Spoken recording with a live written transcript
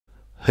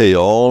Hey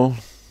all,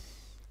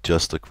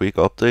 just a quick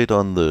update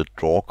on the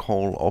draw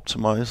call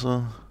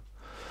optimizer.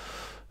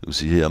 You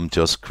see here I'm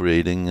just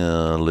creating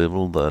a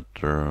level that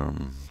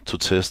to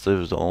test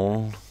it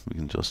all. We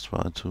can just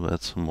try to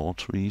add some more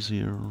trees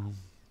here.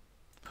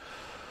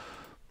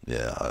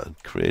 Yeah, I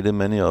created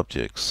many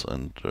objects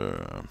and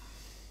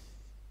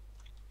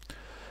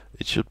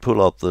it should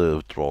pull up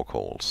the draw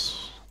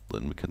calls.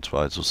 Then we can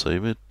try to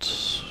save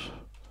it.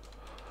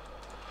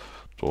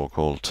 Draw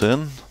call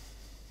 10.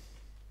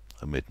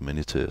 I made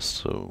many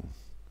tests, so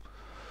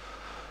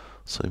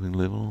saving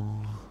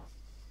level.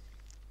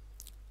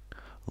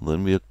 And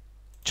then we are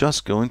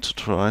just going to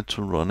try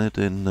to run it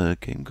in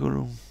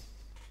GameGuru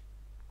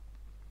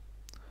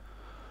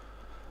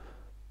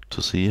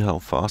to see how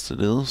fast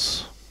it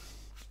is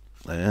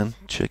and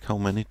check how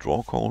many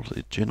draw calls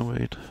it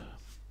generates.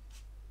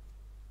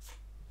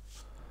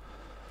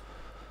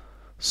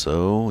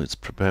 So it's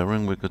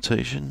preparing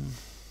vegetation,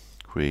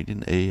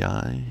 creating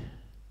AI.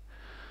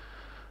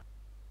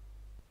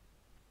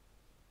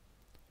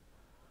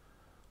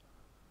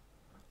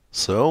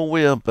 So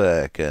we are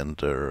back and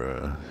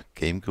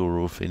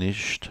GameGuru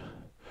finished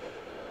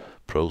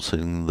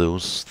processing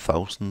those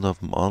thousands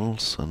of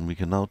models, and we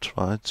can now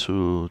try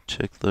to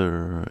check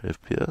their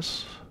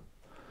FPS.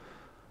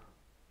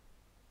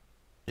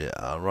 Yeah,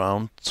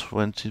 around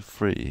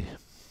 23.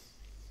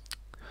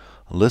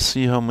 Let's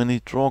see how many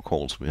draw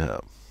calls we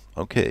have.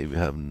 Okay,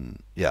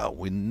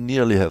 we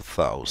nearly have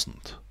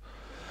 1,000.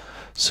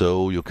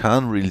 So you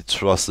can't really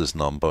trust this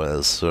number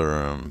as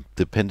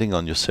depending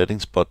on your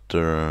settings, but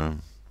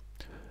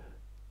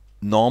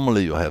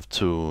normally you have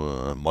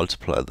to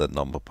multiply that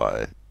number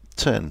by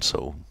 10,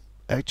 so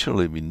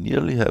actually we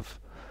nearly have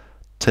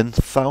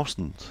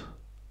 10,000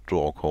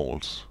 draw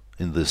calls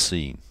in this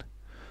scene.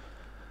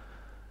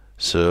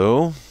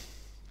 So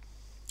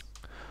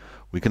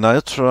we can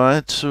either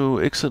try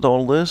to exit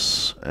all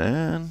this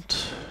and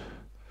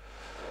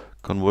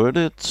convert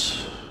it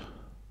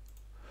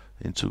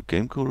into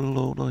GameGuru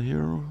Loader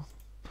here.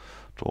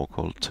 Draw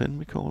call 10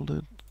 we called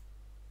it.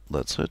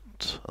 That's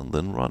it, and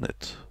then run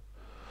it.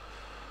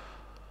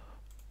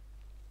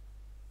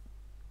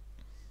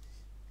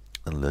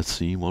 And let's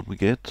see what we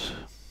get.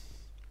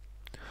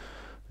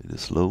 It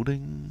is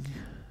loading.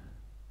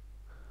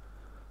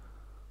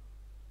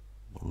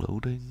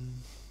 Loading.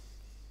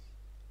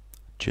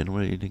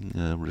 Generating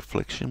a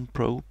reflection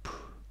probe.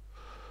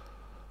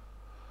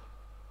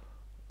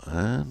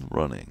 And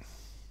running.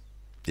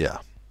 Yeah.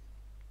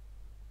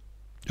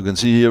 You can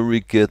see here we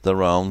get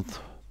around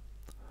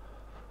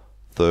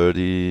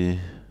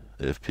 30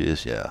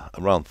 FPS. Yeah,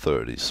 around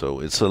 30. So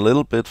it's a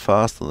little bit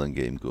faster than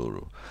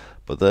GameGuru.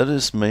 But that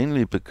is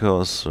mainly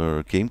because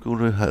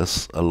GameGuru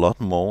has a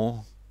lot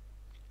more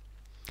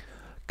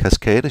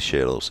cascade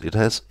shadows. It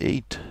has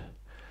 8.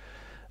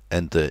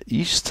 And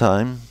each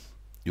time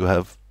you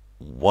have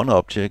one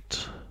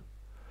object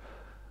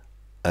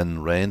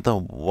and render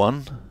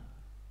one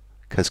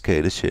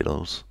cascade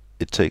shadows,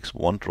 it takes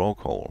one draw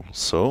call.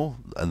 So,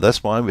 and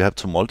that's why we have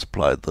to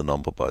multiply the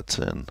number by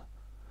 10.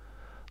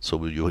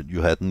 So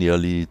you had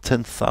nearly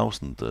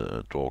 10,000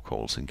 draw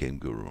calls in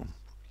GameGuru.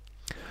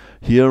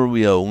 Here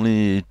we are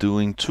only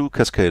doing 2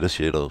 cascade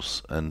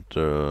shadows, and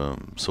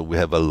so we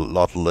have a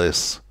lot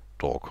less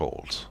draw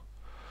calls.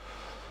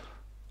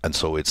 And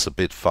so it's a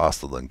bit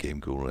faster than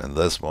GameGuru, and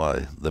that's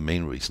why, the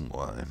main reason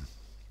why.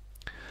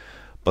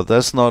 But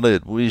that's not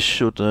it. We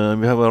should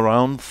we have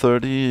around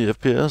 30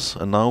 FPS,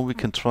 and now we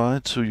can try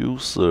to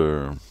use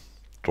the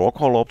draw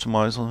call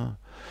optimizer.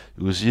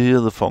 You can see here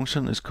the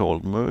function is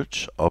called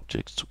merge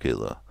objects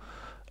together,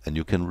 and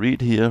you can read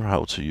here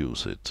how to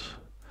use it.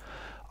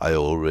 I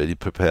already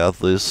prepared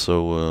this,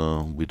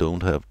 so you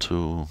don't have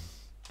to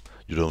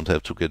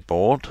get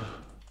bored.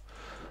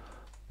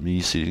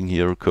 Me sitting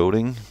here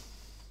coding.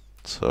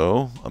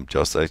 So I'm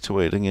just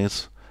activating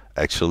it.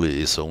 Actually,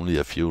 it's only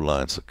a few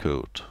lines of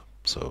code,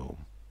 so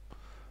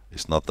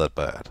it's not that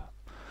bad.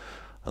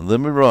 And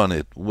then we run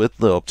it with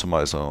the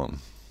optimizer on.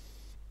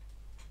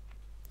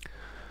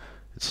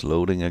 It's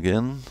loading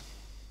again.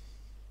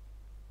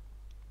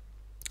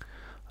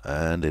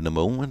 And in a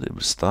moment it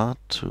will start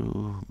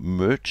to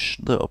merge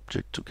the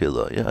object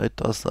together. Yeah, it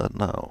does that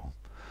now.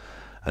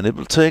 And it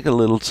will take a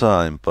little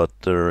time, but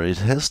it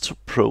has to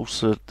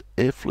process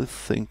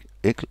everything,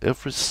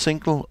 every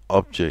single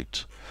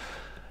object,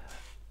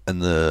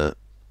 and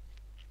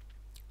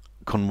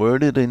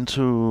convert it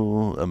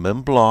into a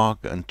mem block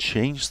and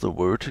change the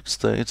vertex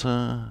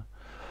data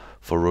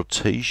for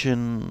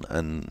rotation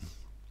and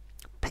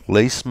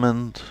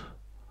placement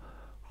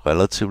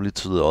relatively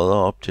to the other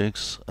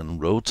objects, and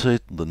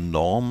rotate the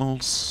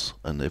normals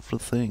and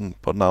everything.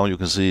 But now you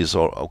can see it's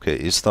all okay.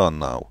 It's done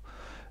now.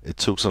 It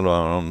took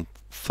around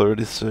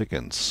 30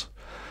 seconds.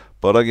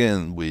 But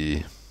again,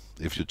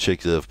 if you check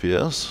the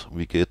FPS,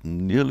 we get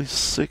nearly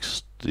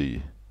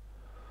 60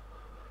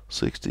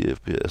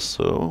 FPS.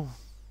 So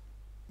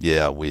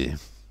yeah, we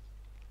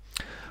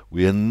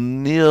are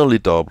nearly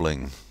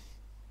doubling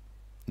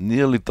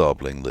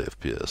the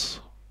FPS.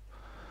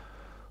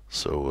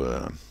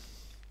 So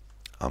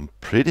I'm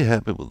pretty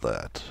happy with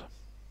that.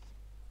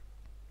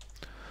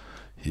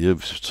 Here,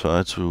 if you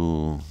try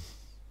to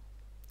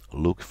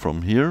look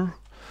from here,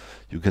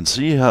 you can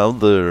see how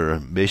the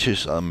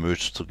meshes are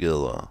merged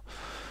together.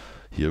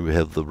 Here we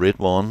have the red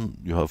one,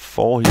 you have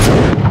 4 here.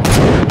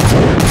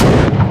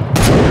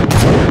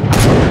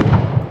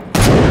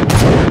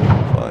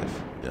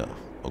 5, yeah,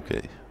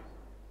 okay.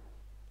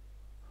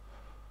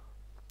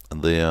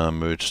 And they are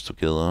merged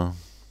together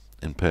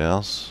in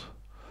pairs.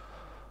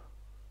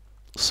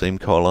 Same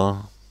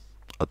color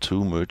are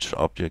 2 merged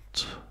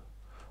objects,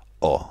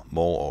 or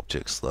more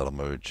objects that are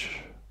merged.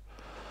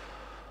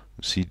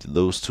 You see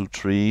those 2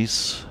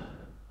 trees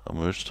are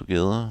merged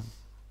together.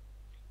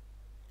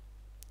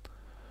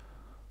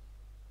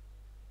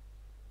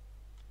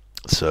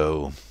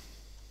 So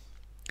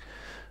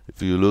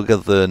if you look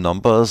at the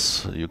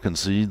numbers, you can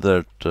see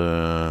that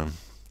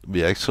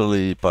we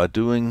actually, by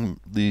doing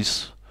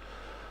these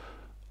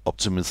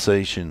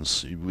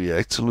optimizations, we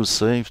actually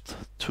saved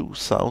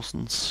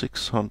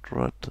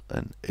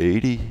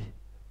 2,680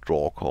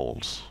 draw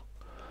calls,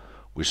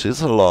 which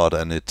is a lot,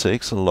 and it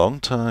takes a long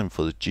time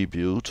for the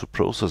GPU to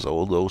process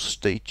all those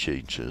state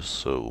changes.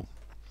 So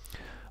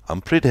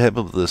I'm pretty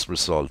happy with this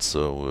result.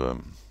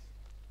 So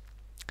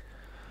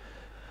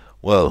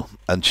well,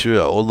 and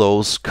sure, all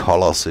those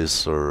colors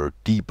is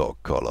debug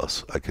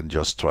colors. I can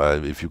just try,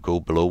 if you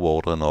go below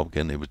water and up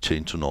again, it will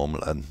change to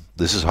normal, and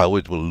this is how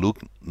it will look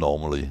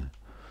normally.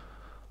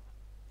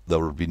 There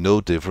will be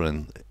no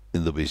difference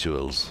in the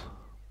visuals.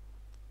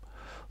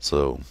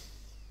 So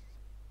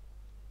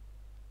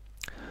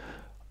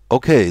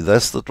okay,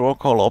 that's the draw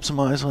call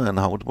optimizer and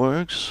how it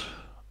works.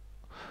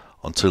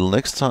 Until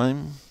next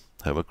time,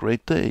 have a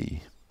great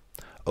day.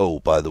 Oh,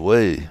 by the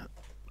way,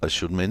 I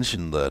should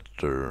mention that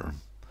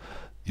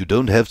you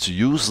don't have to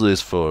use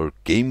this for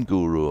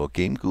GameGuru or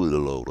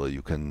GameGuru Loader.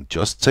 You can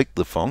just take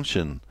the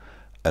function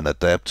and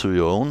adapt to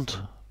your own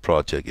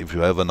project if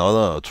you have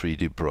another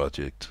 3D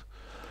project,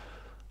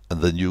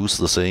 and then use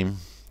the same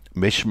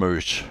mesh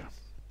merge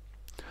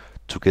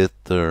to get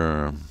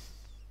the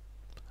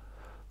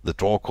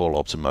draw call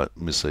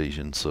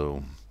optimization.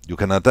 So you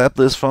can adapt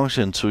this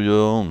function to your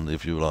own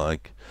if you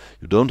like.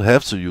 You don't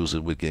have to use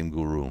it with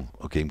GameGuru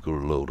or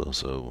GameGuru Loader.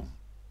 So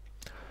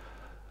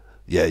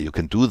yeah, you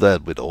can do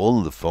that with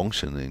all the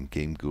function in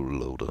GameGuru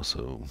Loader.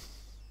 So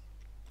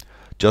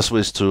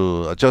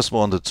I just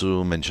wanted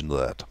to mention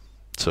that.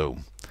 So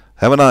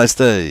have a nice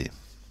day.